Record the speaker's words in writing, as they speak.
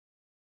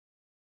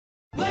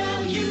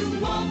you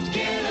won't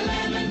get a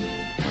lemon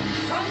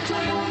from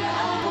Toyota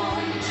of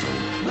Orange.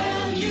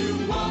 Well,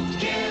 you won't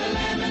get a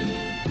lemon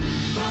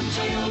from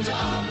Toyota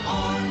of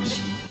Orange.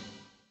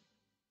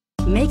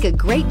 Make a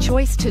great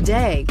choice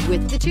today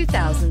with the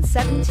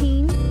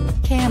 2017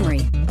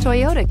 Camry.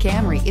 Toyota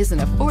Camry is an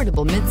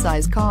affordable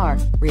midsize car,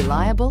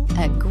 reliable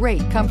and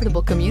great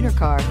comfortable commuter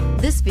car.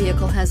 This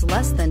vehicle has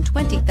less than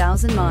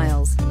 20,000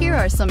 miles. Here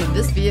are some of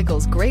this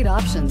vehicle's great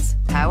options: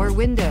 power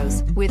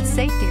windows with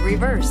safety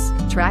reverse,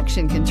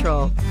 traction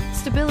control,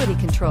 stability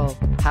control,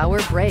 power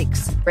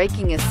brakes,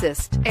 braking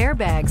assist,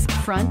 airbags,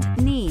 front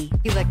knee,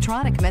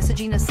 electronic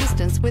messaging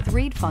assistance with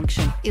read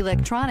function,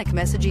 electronic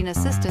messaging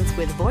assistance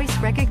with voice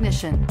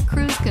recognition,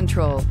 cruise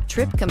control,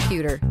 trip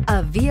computer.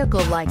 A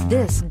vehicle like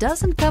this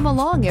doesn't come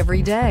along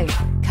every day.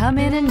 Come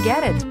in and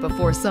get it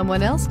before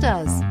someone else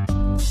does.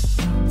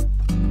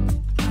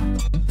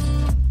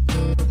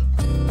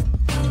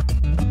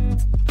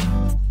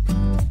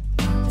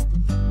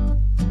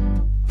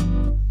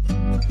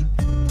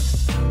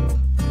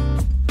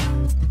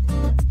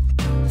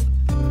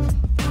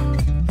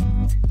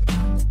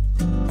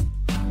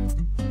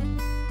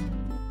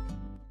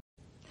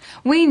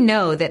 We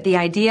know that the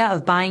idea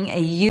of buying a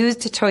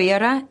used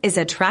Toyota is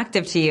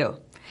attractive to you.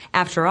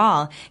 After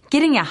all,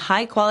 getting a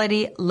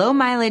high-quality,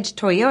 low-mileage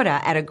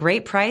Toyota at a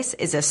great price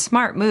is a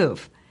smart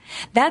move.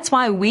 That's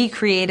why we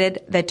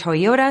created the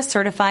Toyota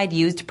Certified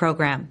Used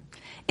Program.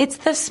 It's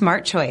the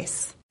smart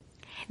choice.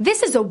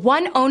 This is a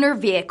one-owner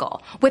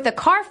vehicle with a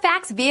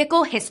Carfax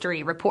Vehicle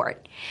History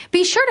Report.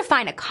 Be sure to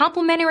find a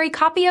complimentary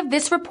copy of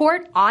this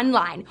report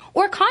online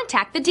or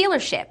contact the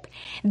dealership.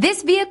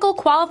 This vehicle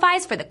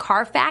qualifies for the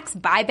Carfax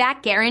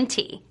Buyback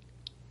Guarantee.